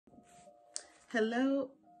Hello,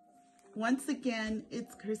 once again,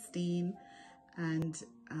 it's Christine, and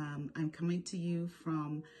I'm coming to you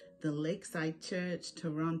from the Lakeside Church,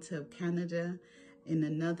 Toronto, Canada, in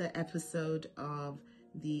another episode of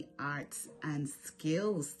the Arts and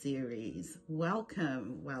Skills series.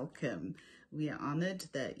 Welcome, welcome. We are honored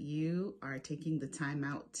that you are taking the time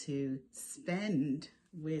out to spend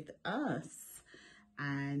with us,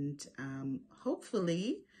 and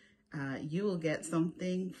hopefully you will get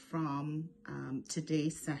something from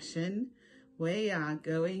today's session. We are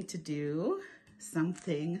going to do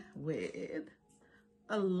something with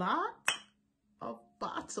a lot of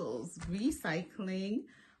bottles, recycling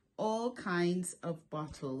all kinds of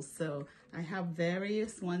bottles. So I have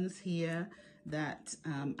various ones here that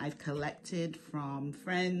I've collected from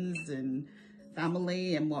friends and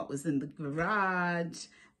family and what was in the garage.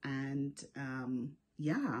 And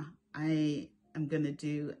yeah, I'm going to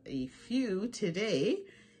do a few today,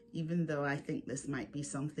 even though I think this might be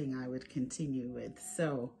something I would continue with.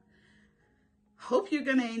 So hope you're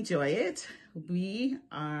going to enjoy it.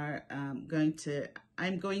 I'm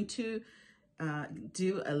going to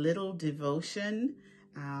do a little devotion.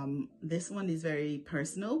 This one is very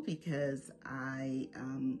personal because I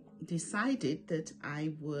decided that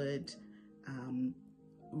I would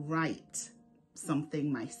write something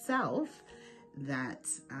myself that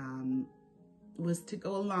was to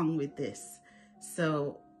go along with this.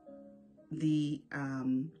 So the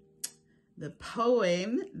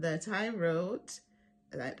poem that I wrote,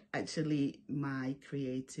 that actually my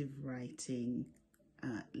creative writing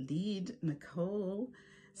lead, Nicole,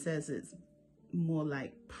 says it's more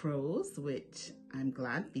like prose, which I'm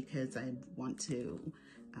glad because I want to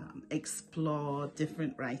explore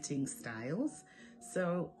different writing styles.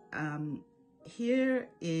 So here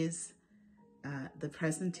is the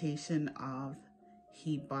presentation of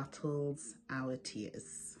He Bottles Our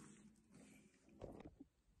Tears.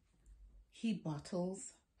 He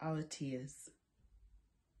bottles our tears.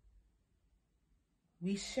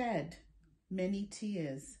 We shed many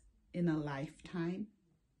tears in a lifetime.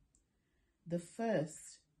 The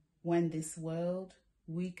first when this world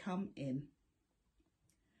we come in.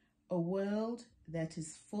 A world that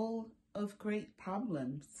is full of great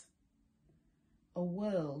problems. A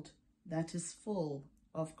world that is full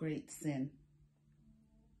of great sin.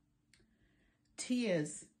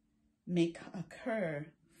 Tears may occur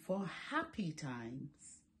for happy times.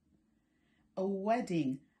 A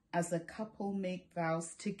wedding as a couple make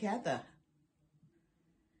vows together,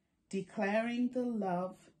 declaring the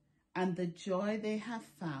love and the joy they have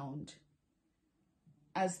found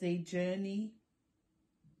as they journey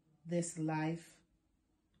this life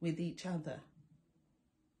with each other.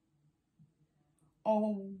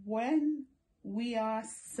 Or when we are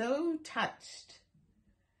so touched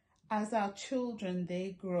as our children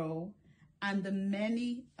they grow and the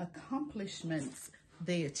many accomplishments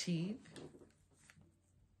they achieve.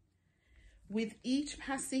 With each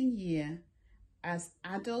passing year, as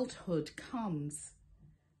adulthood comes,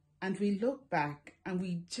 and we look back and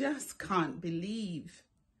we just can't believe.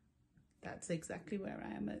 That's exactly where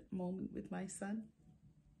I am at the moment with my son.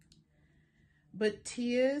 But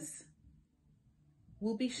tears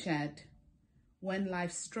will be shed when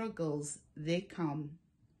life struggles, they come,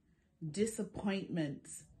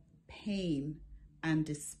 disappointments, pain, and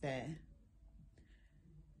despair.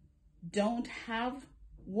 Don't have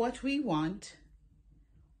what we want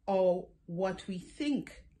or what we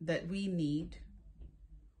think that we need,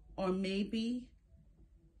 or maybe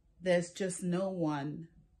there's just no one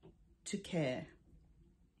to care.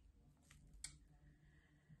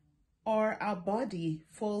 Or our body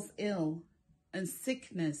falls ill and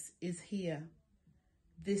sickness is here.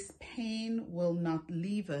 This pain will not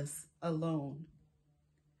leave us alone.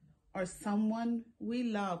 Or someone we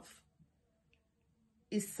love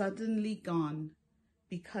is suddenly gone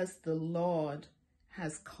because the Lord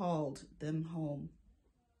has called them home.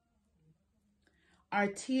 Our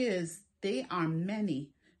tears, they are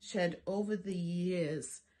many, shed over the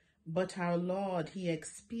years, but our Lord, He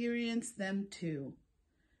experienced them too.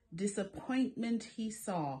 Disappointment He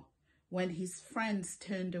saw when His friends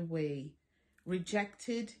turned away.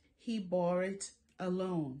 Rejected, He bore it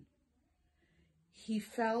alone. He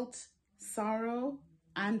felt sorrow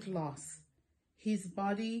and loss, His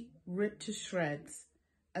body ripped to shreds,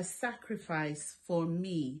 a sacrifice for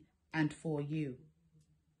me and for you.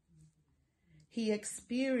 He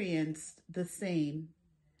experienced the same,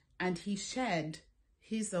 and He shed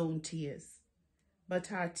His own tears.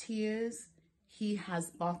 But our tears, He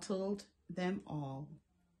has bottled them all.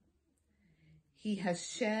 He has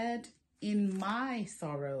shared in my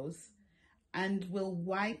sorrows and will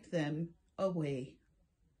wipe them away.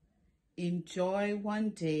 In joy one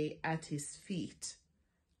day at his feet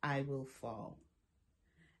I will fall.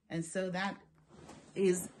 And so that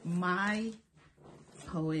is my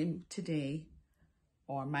poem today,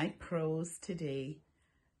 or my prose today,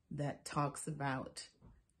 that talks about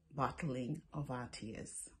bottling of our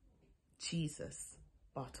tears. Jesus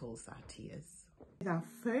bottles our tears. Our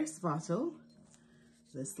first bottle,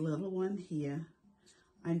 this little one here,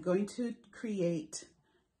 I'm going to create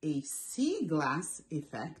a sea glass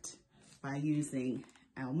effect by using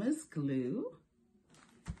Elmer's glue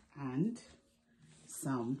and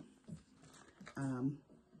some,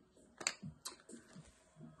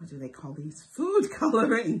 what do they call these? Food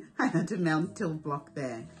coloring. I had a mental block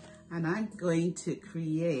there. And I'm going to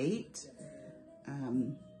create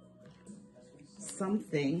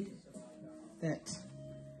something that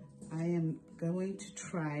I am going to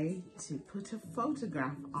try to put a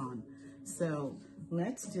photograph on. So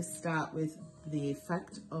let's just start with the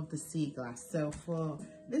effect of the sea glass. So for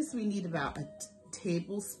this we need about a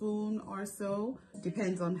tablespoon or so,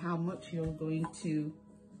 depends on how much you're going to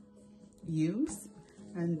use.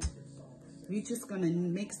 And we're just going to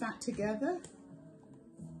mix that together.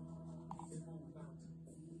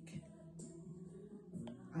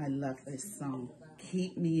 I love this song.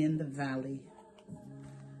 Keep me in the valley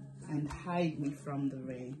and hide me from the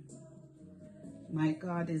rain. My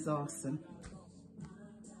God is awesome.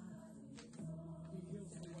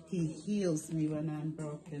 He heals me when I'm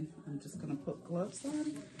broken. I'm just going to put gloves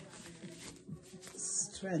on.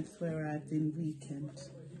 Strength where I've been weakened.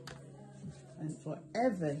 And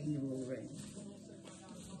forever he will reign.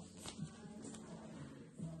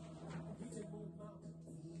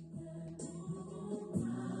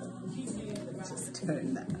 Just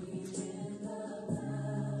turn that up.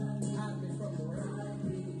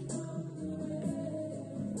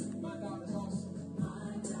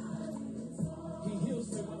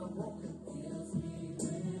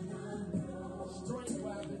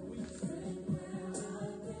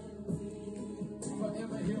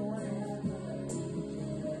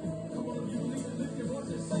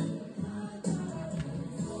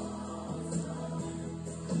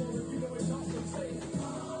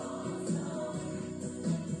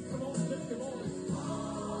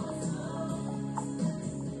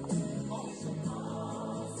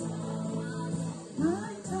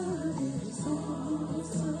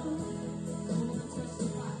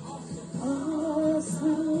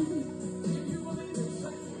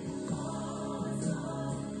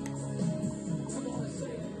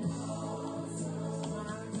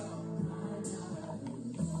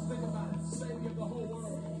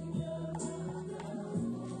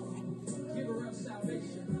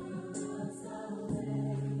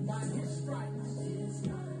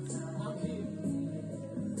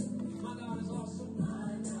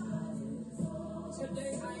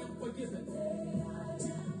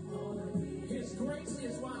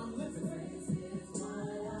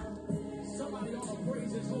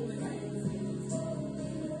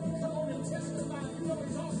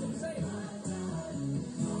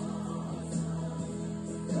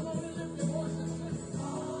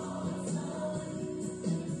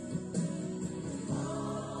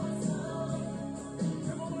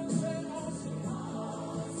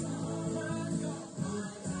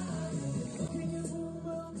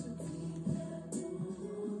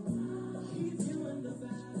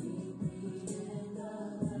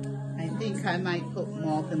 I think I might put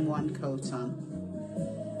more than one coat on,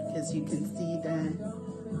 because you can see that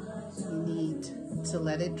you need to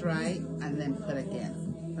let it dry and then put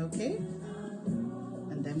again, okay?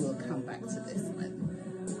 And then we'll come back to this one.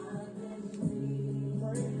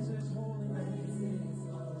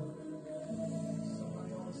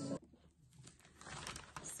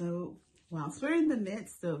 So whilst we're in the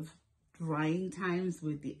midst of drying times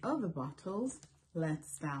with the other bottles,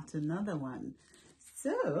 let's start another one.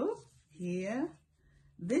 So here,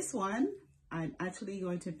 this one, I'm actually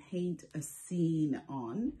going to paint a scene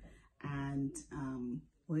on, and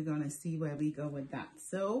we're going to see where we go with that.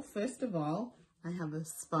 So first of all, I have a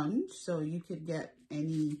sponge, so you could get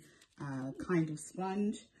any kind of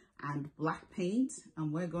sponge, and black paint,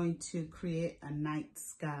 and we're going to create a night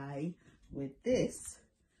sky with this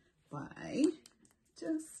by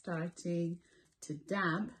just starting to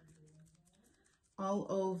dab all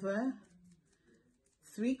over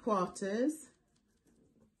 3/4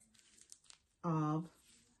 of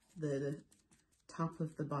the top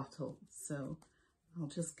of the bottle. So I'll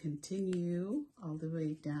just continue all the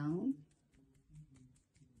way down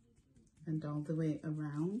and all the way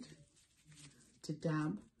around to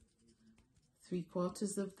dab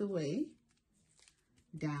 3/4 of the way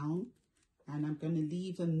down And I'm going to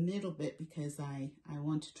leave a little bit because I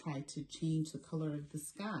want to try to change the color of the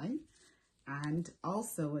sky. And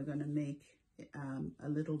also we're going to make a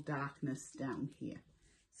little darkness down here.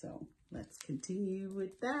 So let's continue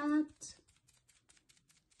with that.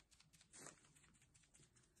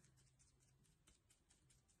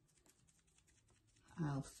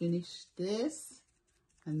 I'll finish this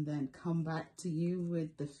and then come back to you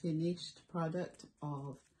with the finished product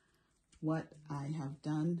of what I have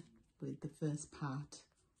done with the first part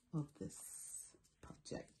of this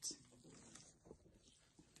project.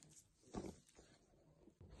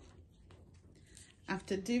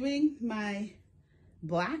 After doing my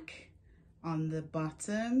black on the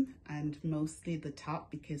bottom and mostly the top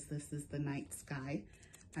because this is the night sky,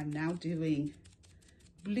 I'm now doing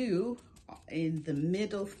blue in the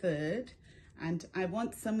middle third, and I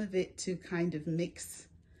want some of it to kind of mix.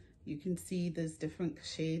 You can see there's different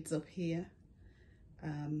shades up here.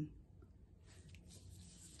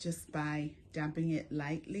 Just by dabbing it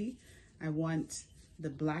lightly, I want the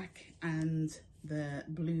black and the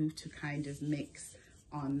blue to kind of mix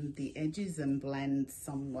on the edges and blend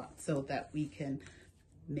somewhat so that we can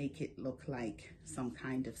make it look like some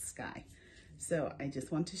kind of sky. So I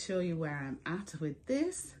just want to show you where I'm at with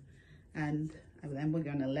this, and then we're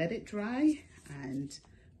going to let it dry and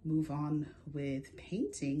move on with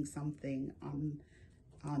painting something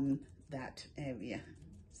on that area.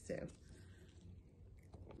 So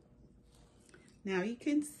now you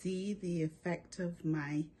can see the effect of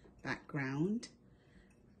my background,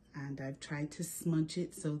 and I've tried to smudge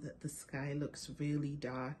it so that the sky looks really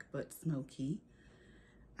dark but smoky.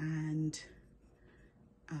 And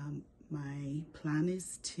my plan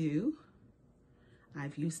is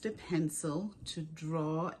I've used a pencil to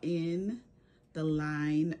draw in the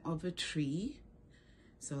line of a tree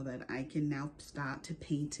so that I can now start to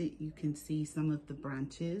paint it. You can see some of the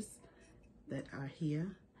branches that are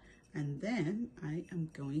here. And then I am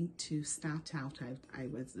going to start out. I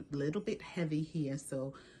was a little bit heavy here,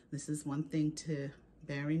 so this is one thing to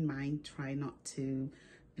bear in mind. Try not to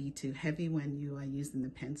be too heavy when you are using the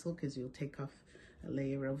pencil, because you'll take off a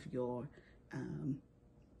layer of your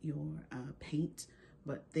paint.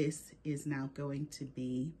 But this is now going to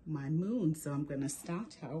be my moon, so I'm going to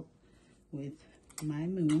start out with my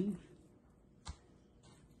moon.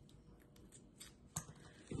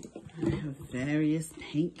 I have various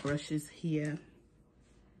paint brushes here,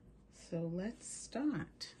 so let's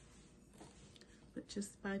start, but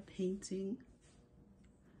just by painting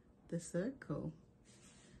the circle.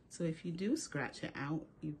 So if you do scratch it out,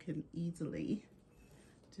 you can easily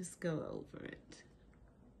just go over it.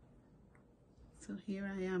 So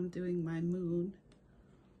here I am doing my moon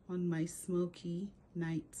on my smoky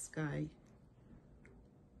night sky.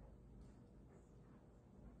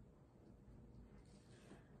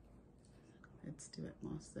 Let's do it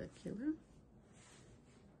more circular.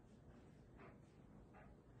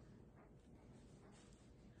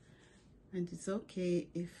 And it's okay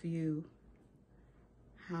if you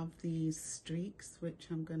have these streaks, which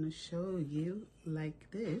I'm going to show you like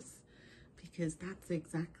this, because that's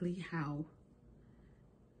exactly how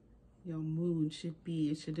your moon should be.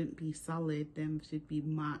 It shouldn't be solid. There should be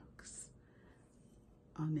marks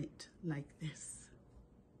on it like this.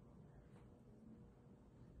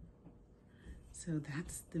 So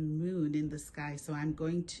that's the moon in the sky. So I'm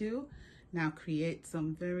going to now create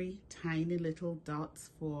some very tiny little dots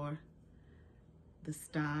for the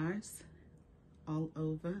stars all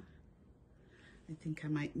over. I think I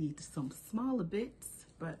might need some smaller bits,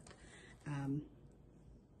 but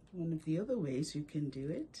one of the other ways you can do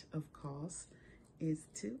it, of course, is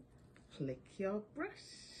to flick your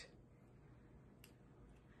brush.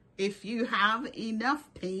 If you have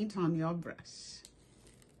enough paint on your brush.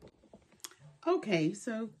 Okay,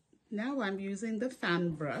 so now I'm using the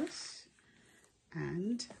fan brush,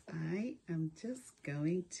 and I am just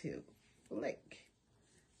going to flick.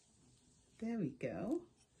 There we go,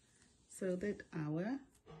 so that our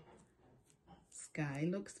sky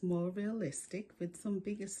looks more realistic with some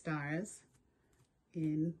bigger stars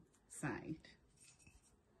inside.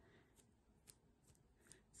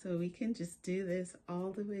 So we can just do this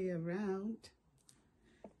all the way around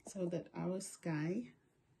so that our sky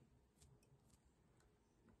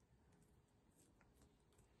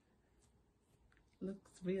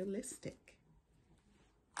looks realistic.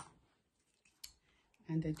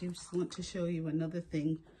 And I do just want to show you another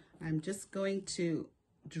thing. I'm just going to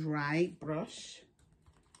dry brush.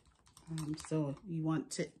 So you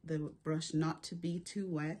want the brush not to be too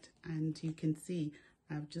wet, and you can see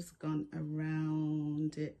I've just gone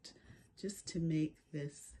around it just to make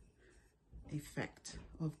this effect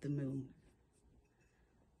of the moon.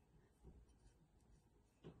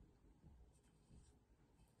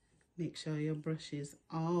 Make sure your brush is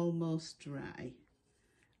almost dry,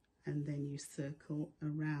 and then you circle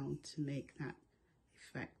around to make that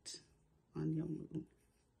effect on your moon.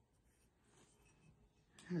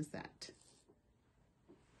 How's that?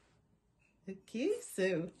 Okay,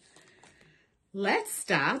 so let's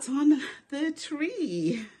start on the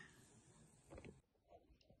tree.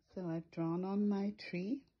 So I've drawn on my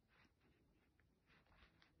tree.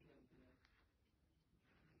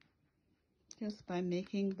 Just by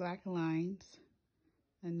making black lines.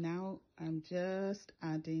 And now I'm just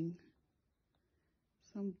adding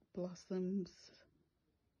some blossoms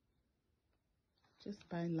just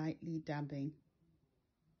by lightly dabbing.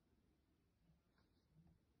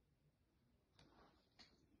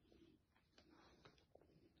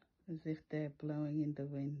 As if they're blowing in the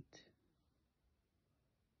wind.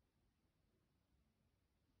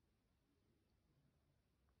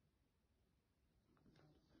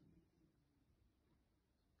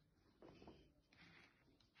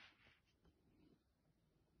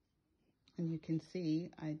 And you can see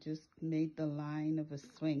I just made the line of a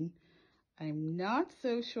swing. I'm not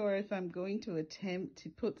so sure if I'm going to attempt to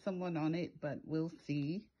put someone on it, but we'll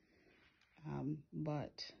see.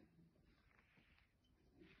 But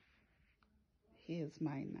here's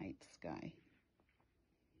my night sky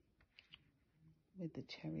with the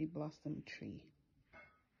cherry blossom tree.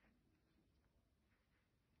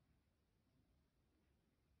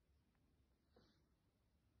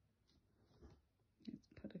 Let's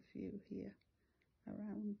put a few here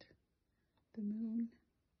around the moon.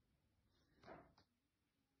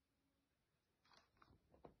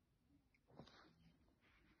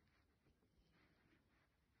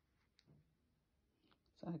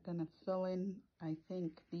 So I'm going to fill in, I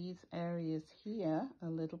think, these areas here a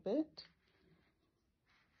little bit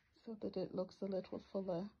so that it looks a little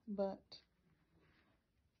fuller. But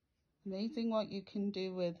amazing what you can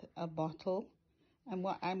do with a bottle. And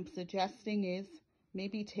what I'm suggesting is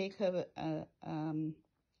maybe take a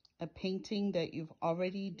painting that you've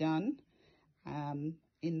already done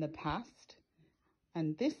in the past,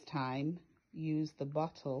 and this time use the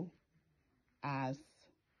bottle as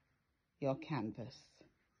your canvas.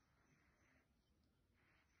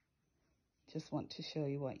 Just want to show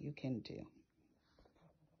you what you can do.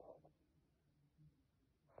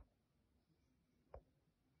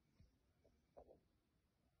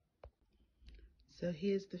 So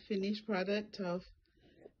here's the finished product of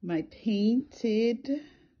my painted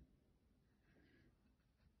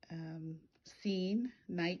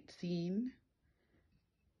night scene.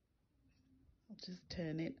 I'll just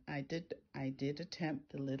turn it. I did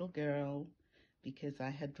attempt the little girl because I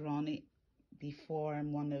had drawn it before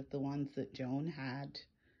in one of the ones that Joan had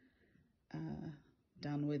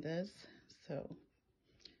done with us. So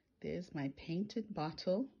there's my painted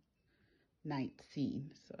bottle night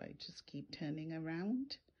scene. So I just keep turning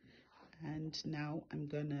around, and now I'm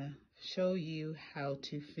gonna show you how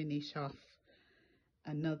to finish off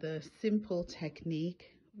another simple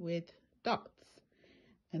technique with dots,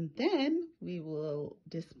 and then we will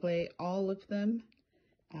display all of them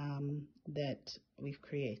that we've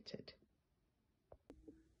created.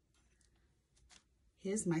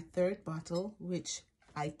 Here's my third bottle, which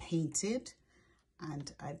I painted,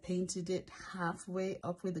 and I painted it halfway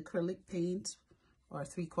up with acrylic paint, or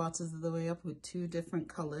 3/4 of the way up with 2 different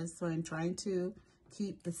colors. So I'm trying to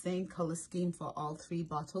keep the same color scheme for all 3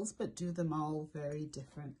 bottles, but do them all very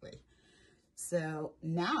differently. So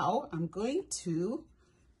now I'm going to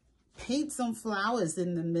paint some flowers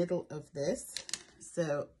in the middle of this.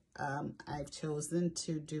 So I've chosen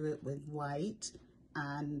to do it with white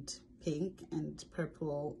and pink and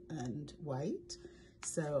purple and white.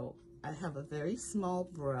 So I have a very small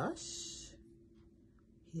brush.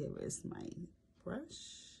 Here is my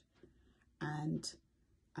brush, and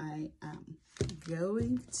I am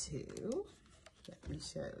going to, let me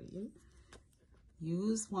show you,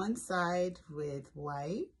 use one side with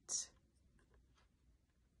white,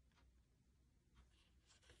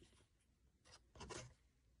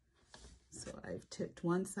 so I've tipped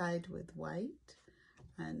one side with white,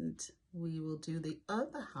 and we will do the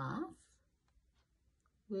other half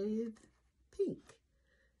with pink.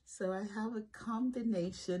 So I have a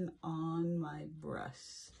combination on my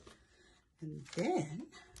brush, and then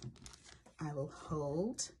I will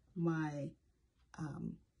hold my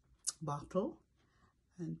bottle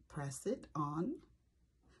and press it on.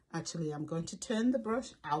 Actually, I'm going to turn the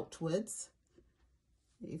brush outwards,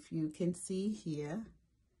 if you can see here,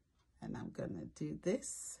 and I'm gonna do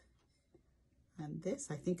this and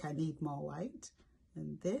this. I think I need more white,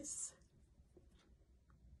 and this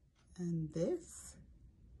and this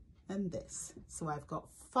and this. So I've got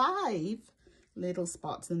 5 little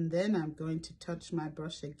spots, and then I'm going to touch my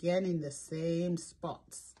brush again in the same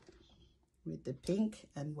spots with the pink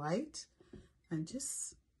and white, and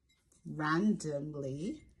just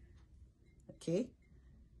randomly, okay,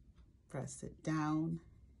 press it down,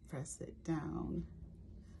 press it down,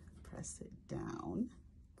 press it down,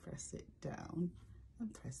 press it down,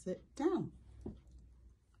 and press it down.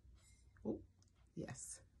 Oh,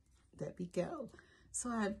 yes, there we go. So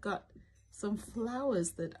I've got some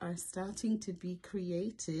flowers that are starting to be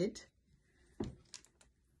created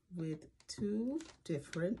with 2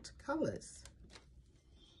 different colors.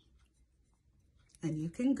 And you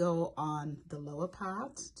can go on the lower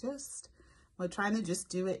part, we're trying to just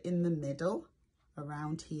do it in the middle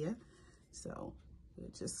around here. So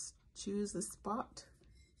we'll just choose a spot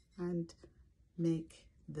and make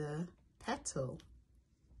the petal.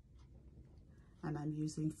 And I'm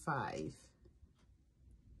using 5.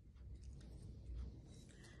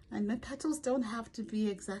 And the petals don't have to be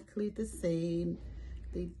exactly the same.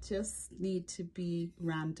 They just need to be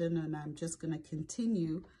random, and I'm just going to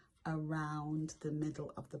continue around the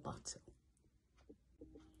middle of the bottle.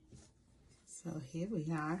 So here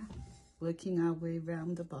we are, working our way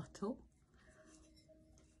around the bottle.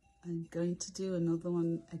 I'm going to do another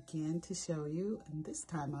one again to show you, and this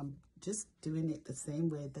time I'm just doing it the same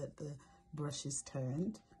way that the brush is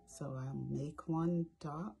turned. So I'll make 1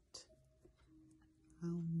 dot,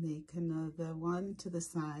 I'll make another one to the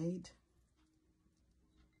side,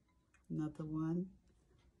 another one.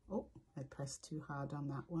 Oh, I pressed too hard on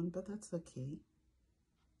that one, but that's okay.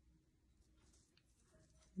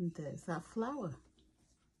 And there's our flower.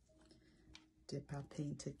 Dip our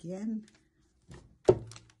paint again.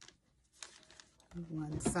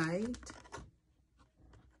 One side,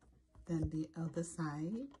 then the other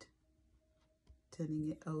side, turning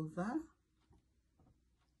it over,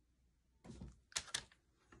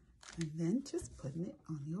 and then just putting it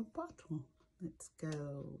on your bottle. Let's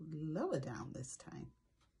go lower down this time.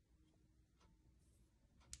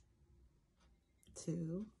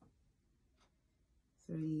 2,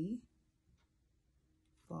 3,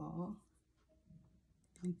 4,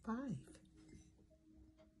 and 5.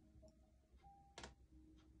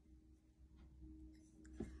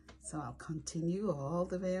 So I'll continue all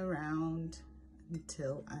the way around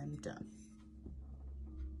until I'm done.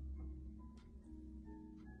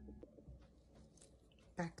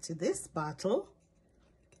 Back to this bottle.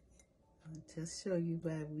 I'll just show you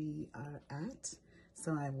where we are at.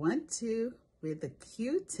 So I want to, with a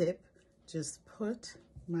Q-tip, just put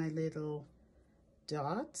my little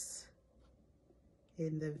dots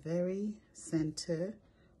in the very center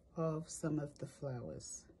of some of the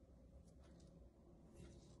flowers.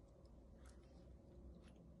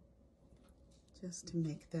 Just to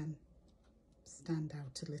make them stand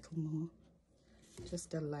out a little more.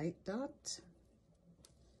 Just a light dot.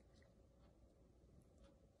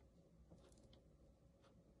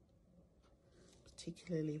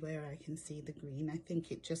 Particularly where I can see the green. I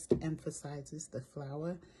think it just emphasizes the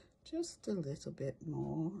flower just a little bit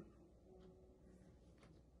more.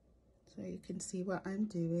 So you can see what I'm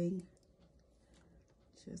doing.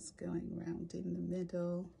 Just going round in the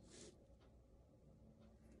middle.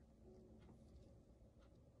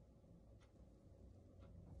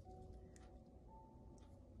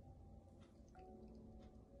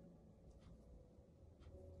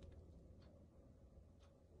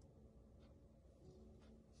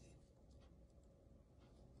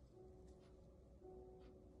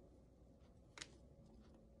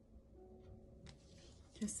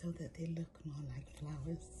 Just so that they look more like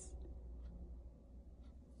flowers.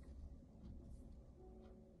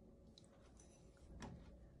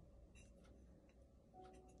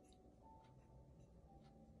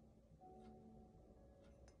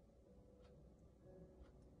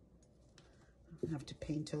 I have to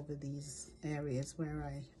paint over these areas where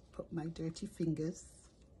I put my dirty fingers,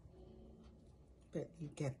 but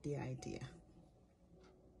you get the idea.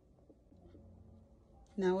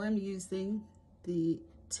 Now I'm using the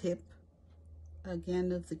tip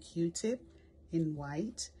again of the Q-tip in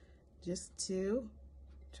white, just to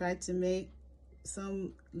try to make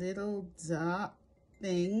some little dot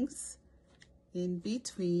things in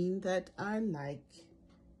between that are like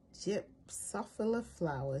gypsophila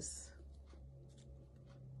flowers.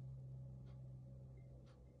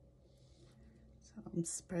 So I'm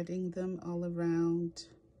spreading them all around.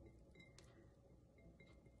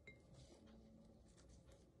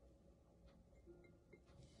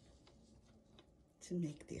 To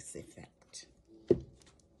make this effect.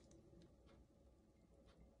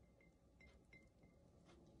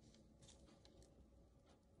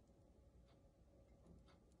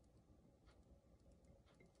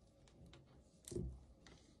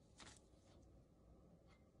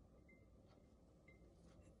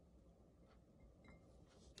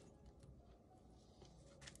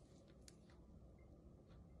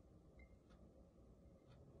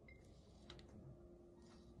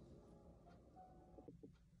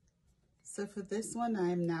 So for this one,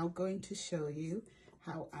 I'm now going to show you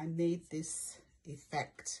how I made this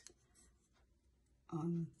effect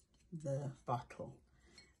on the bottle.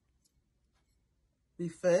 We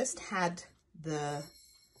first had the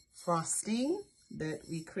frosting that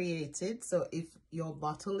we created. So if your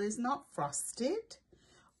bottle is not frosted,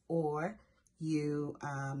 or you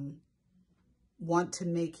want to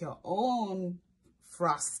make your own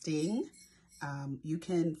frosting, you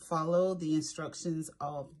can follow the instructions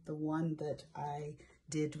of the one that I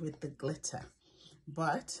did with the glitter.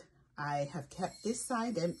 But I have kept this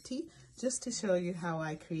side empty just to show you how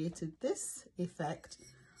I created this effect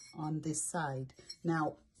on this side.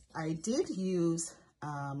 Now, I did use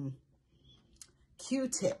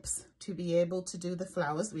Q-tips to be able to do the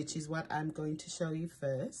flowers, which is what I'm going to show you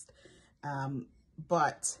first.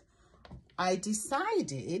 But I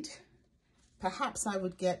decided perhaps I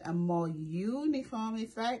would get a more uniform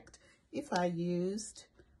effect if I used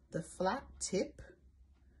the flat tip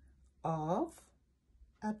of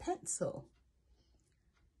a pencil.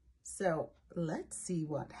 So let's see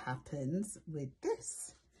what happens with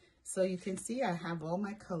this. So you can see I have all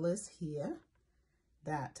my colors here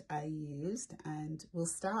that I used, and we'll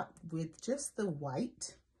start with just the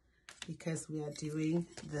white because we are doing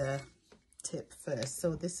the tip first.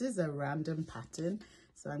 So this is a random pattern.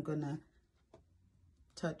 So I'm gonna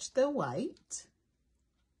touch the white,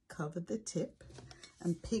 cover the tip,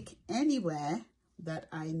 and pick anywhere that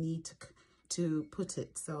I need to put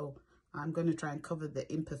it. So I'm going to try and cover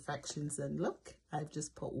the imperfections, and look, I've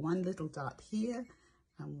just put one little dot here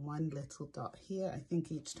and one little dot here. I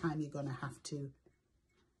think each time you're going to have to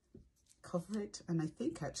cover it, and I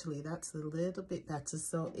think actually that's a little bit better.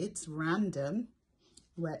 So it's random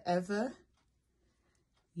wherever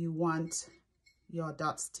you want your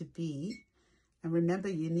dots to be. And remember,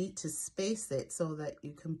 you need to space it so that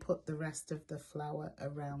you can put the rest of the flower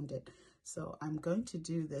around it. So I'm going to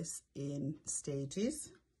do this in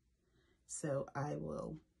stages. So I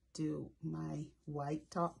will do my white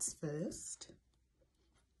dots first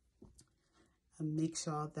and make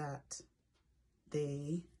sure that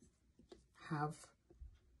they have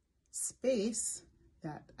space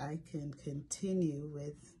that I can continue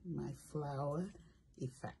with my flower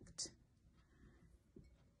effect.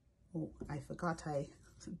 Oh, I forgot I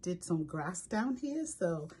did some grass down here,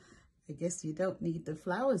 so I guess you don't need the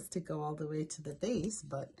flowers to go all the way to the base,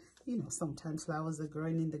 but you know, sometimes flowers are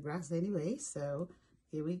growing in the grass anyway. So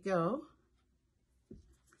here we go.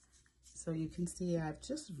 So you can see I've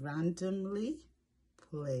just randomly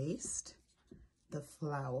placed the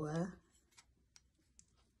flower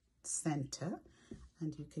center,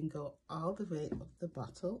 and you can go all the way up the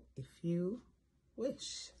bottle if you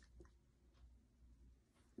wish.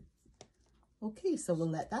 Okay, so we'll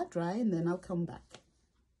let that dry and then I'll come back.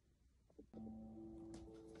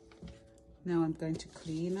 Now I'm going to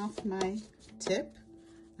clean off my tip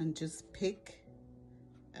and just pick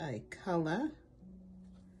a color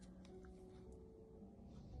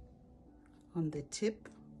on the tip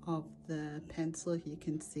of the pencil, you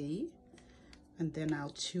can see, and then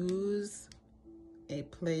I'll choose a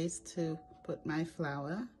place to put my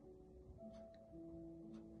flower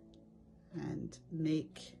and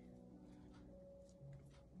make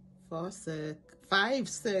 5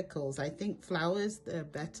 circles. I think flowers are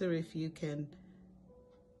better if you can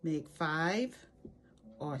make 5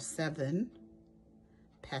 or 7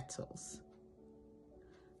 petals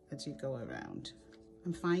as you go around.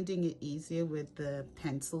 I'm finding it easier with the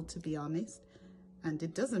pencil, to be honest, and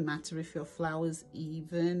it doesn't matter if your flower's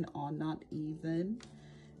even or not even,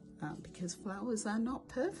 because flowers are not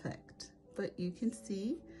perfect, but you can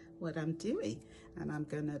see what I'm doing. And I'm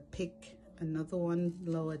gonna pick another one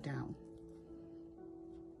lower down.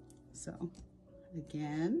 So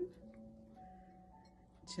again,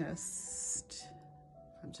 I'm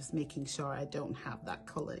just making sure I don't have that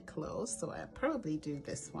color close, so I'll probably do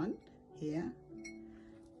this one here.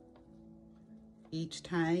 Each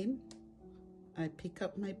time I pick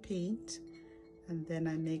up my paint and then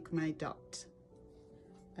I make my dot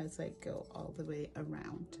as I go all the way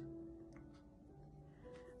around.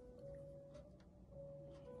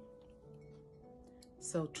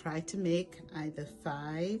 So try to make either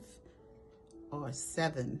 5 or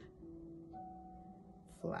 7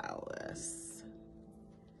 flowers,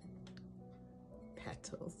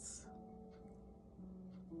 petals.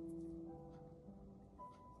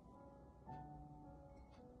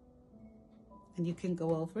 And you can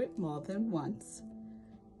go over it more than once.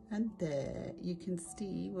 And there you can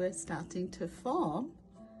see we're starting to form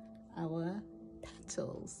our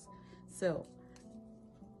petals. So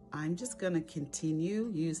I'm just going to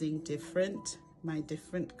continue using my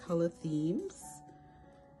different color themes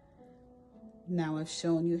Now I've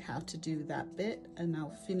shown you how to do that bit, and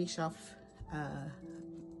I'll finish off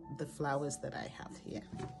the flowers that I have here.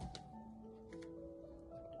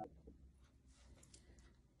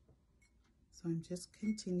 So I'm just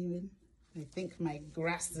continuing. I think my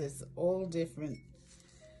grass is all different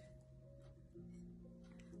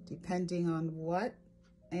depending on what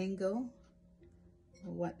angle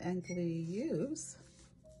you use.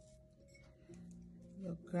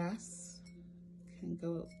 Your grass can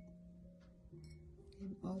go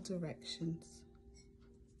in all directions.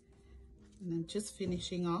 And I'm just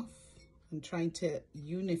finishing off and trying to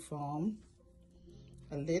uniform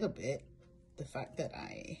a little bit the fact that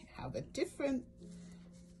I have a different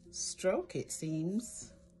stroke, it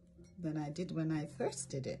seems, than I did when I first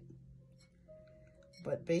did it.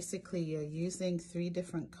 But basically you're using 3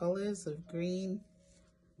 different colors of green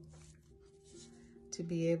to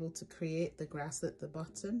be able to create the grass at the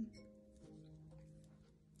bottom.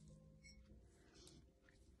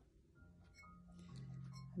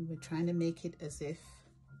 And we're trying to make it as if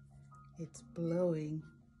it's blowing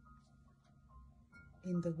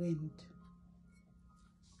in the wind.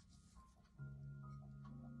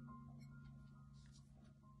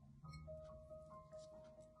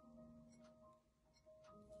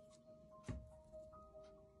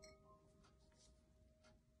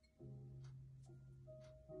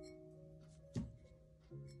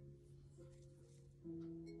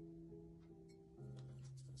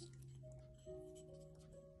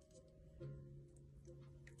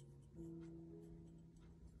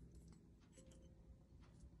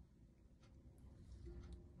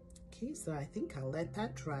 Okay, so I think I'll let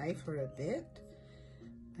that dry for a bit,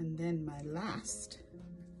 and then my last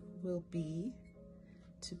will be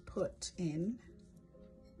to put in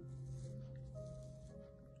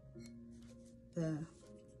the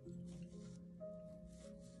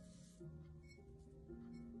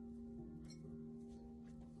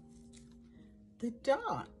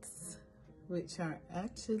dots, which are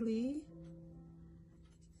actually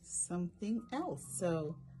something else.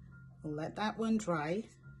 So we'll let that one dry,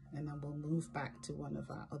 and then we'll move back to one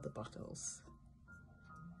of our other bottles.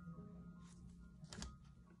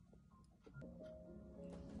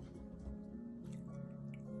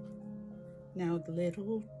 Now the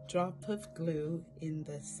little drop of glue in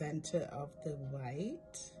the center of the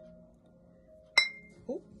white.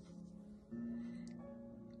 Oh,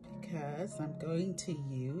 because I'm going to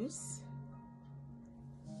use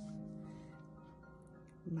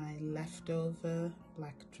my leftover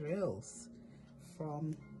black drills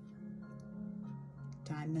from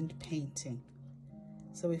diamond painting.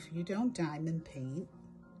 So if you don't diamond paint,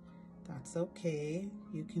 that's okay.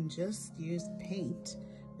 You can just use paint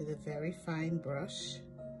with a very fine brush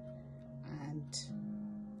and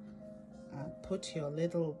put your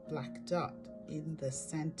little black dot in the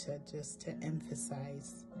center just to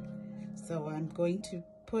emphasize. So I'm going to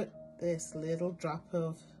put this little drop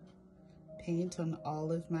of paint on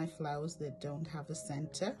all of my flowers that don't have a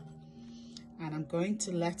center, and I'm going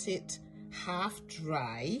to let it half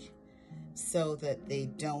dry so that they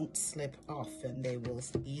don't slip off and they will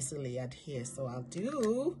easily adhere. So I'll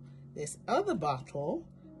do this other bottle,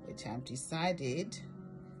 which I've decided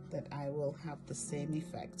that I will have the same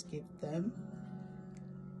effect. Give them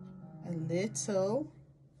a little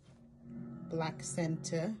black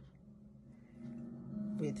center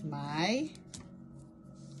with my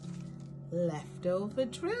leftover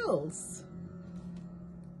drills.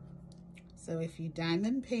 So if you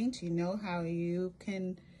diamond paint, you know how you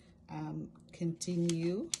can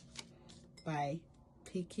continue by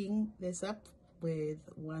picking this up with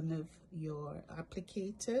one of your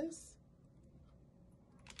applicators.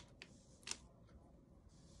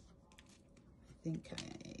 I think I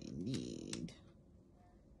need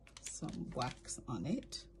some wax on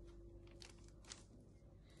it.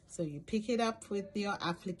 So you pick it up with your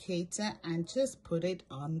applicator and just put it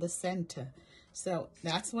on the center. So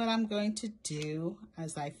that's what I'm going to do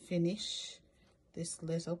as I finish this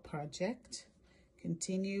little project.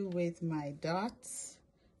 Continue with my dots,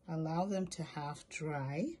 allow them to half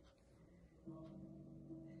dry,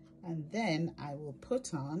 and then I will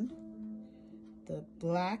put on the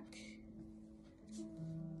black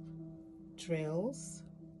drills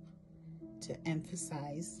to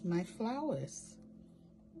emphasize my flowers.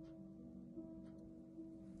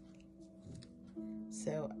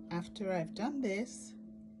 So after I've done this,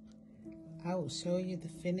 I will show you the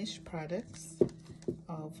finished products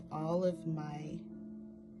of all of my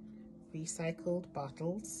recycled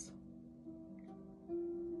bottles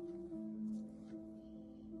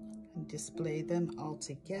and display them all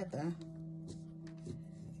together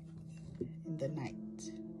in the night.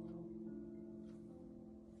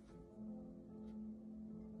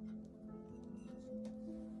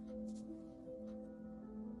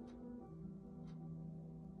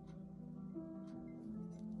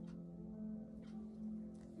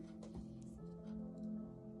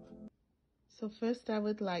 So first I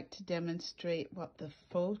would like to demonstrate what the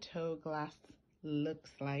photo glass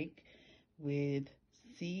looks like with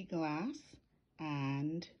sea glass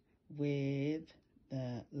and with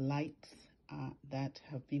the lights that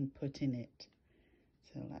have been put in it.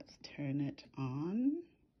 So let's turn it on.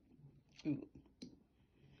 Ooh.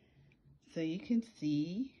 So you can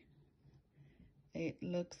see it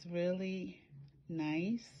looks really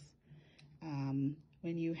nice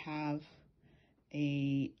when you have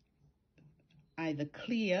either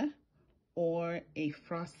clear or a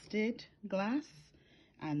frosted glass,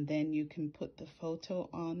 and then you can put the photo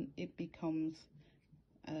on. It becomes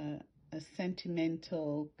a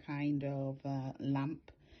sentimental kind of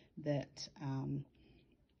lamp that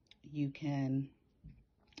you can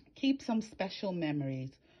keep some special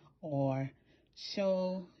memories or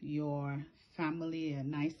show your family a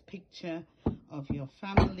nice picture of your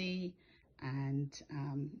family, and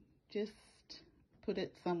just put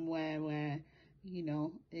it somewhere where you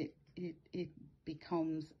know it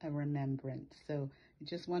becomes a remembrance. So I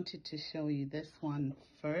just wanted to show you this one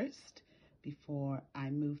first before I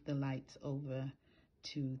move the lights over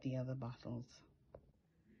to the other bottles.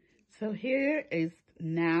 So here is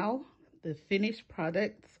now the finished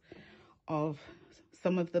products of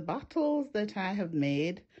some of the bottles that I have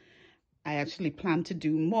made. I actually plan to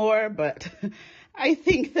do more, but I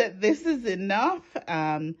think that this is enough.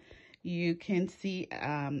 You can see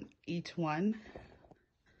each one.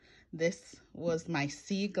 This was my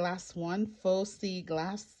sea glass one, faux sea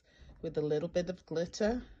glass with a little bit of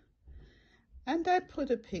glitter. And I put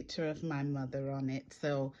a picture of my mother on it.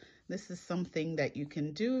 So this is something that you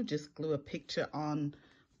can do, just glue a picture on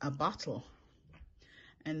a bottle.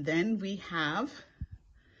 And then we have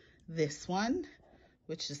this one,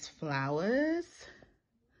 which is flowers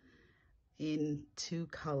in 2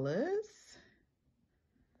 colors.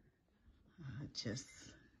 Just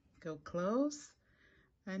go close,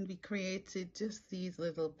 and we created just these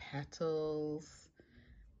little petals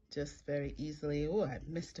just very easily. Oh, I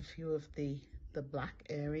missed a few of the black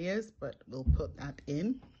areas, but we'll put that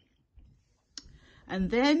in. And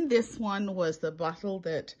then this one was the bottle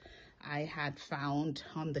that I had found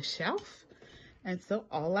on the shelf, and so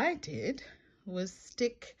all I did was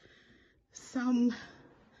stick some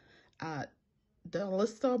dollar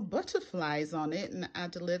store butterflies on it and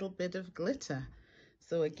add a little bit of glitter.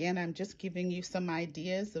 So again, I'm just giving you some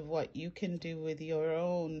ideas of what you can do with your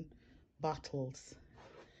own bottles.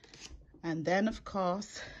 And then of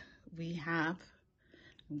course we have,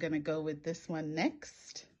 I'm gonna go with this one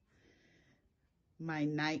next, my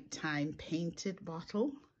nighttime painted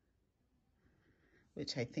bottle,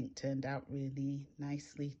 which I think turned out really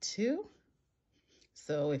nicely too.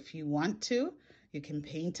 So if you want to, you can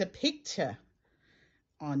paint a picture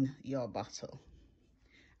on your bottle.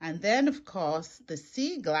 And then of course the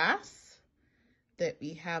sea glass that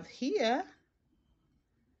we have here,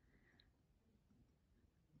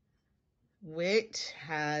 which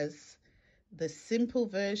has the simple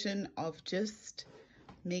version of just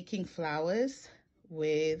making flowers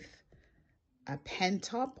with a pen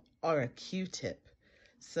top or a Q-tip.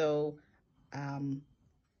 So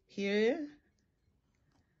here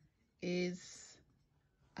is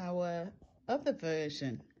our other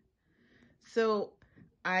version. So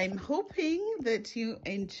I'm hoping that you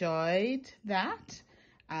enjoyed that.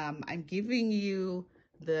 I'm giving you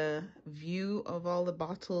the view of all the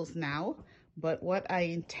bottles now, but what I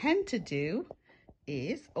intend to do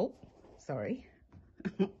is, oh, sorry,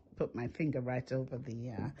 put my finger right over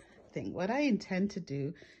the thing. What I intend to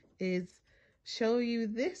do is show you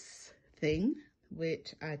this thing,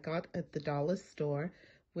 which I got at the dollar store,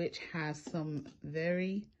 which has some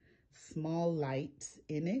very small lights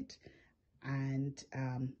in it. And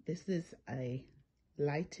this is a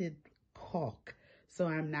lighted cork. So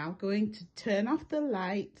I'm now going to turn off the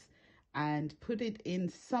lights and put it in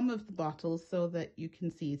some of the bottles so that you can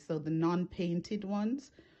see. So the non-painted ones,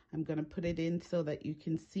 I'm going to put it in so that you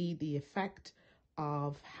can see the effect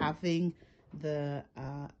of having the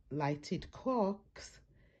lighted corks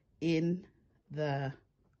in the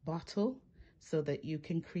bottle so that you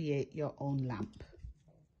can create your own lamp.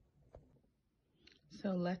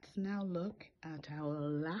 So let's now look at our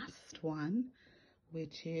last one,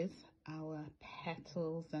 which is our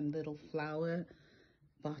petals and little flower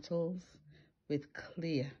bottles with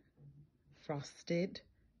clear frosted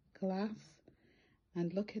glass.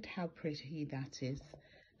 And look at how pretty that is.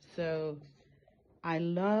 So I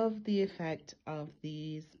love the effect of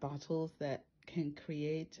these bottles that can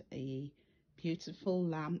create a beautiful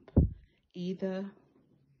lamp, either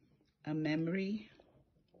a memory,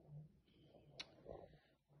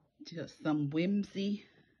 just some whimsy,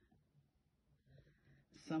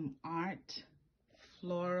 some art,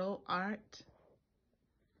 floral art,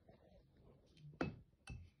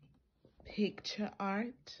 picture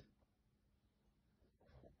art,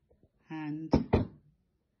 and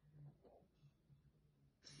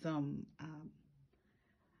some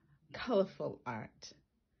colorful art.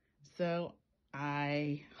 So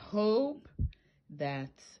I hope that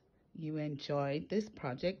you enjoyed this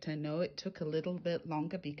project. I know it took a little bit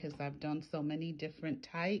longer because I've done so many different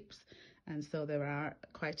types, and so there are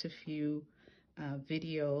quite a few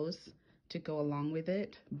videos to go along with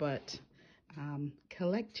it, but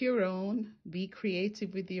collect your own, be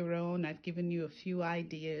creative with your own. I've given you a few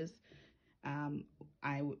ideas.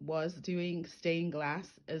 I was doing stained glass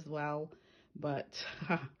as well, but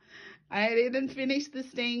I didn't finish the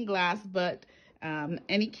stained glass. But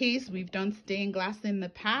any case, we've done stained glass in the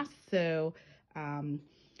past, so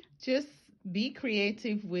just be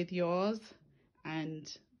creative with yours, and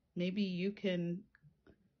maybe you can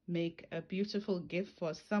make a beautiful gift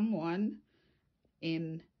for someone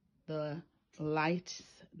in the lighted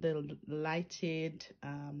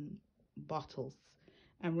bottles.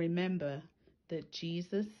 And remember that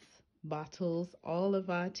Jesus bottles all of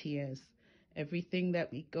our tears, everything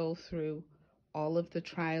that we go through, all of the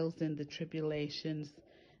trials and the tribulations,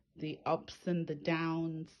 the ups and the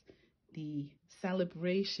downs, the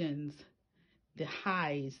celebrations, the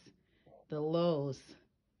highs, the lows,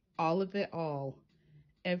 all of it all,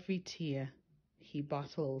 every tear he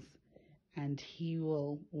bottles, and he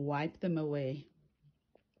will wipe them away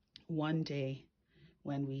one day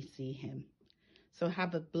when we see him. So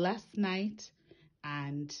have a blessed night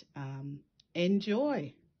and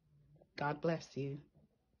enjoy. God bless you.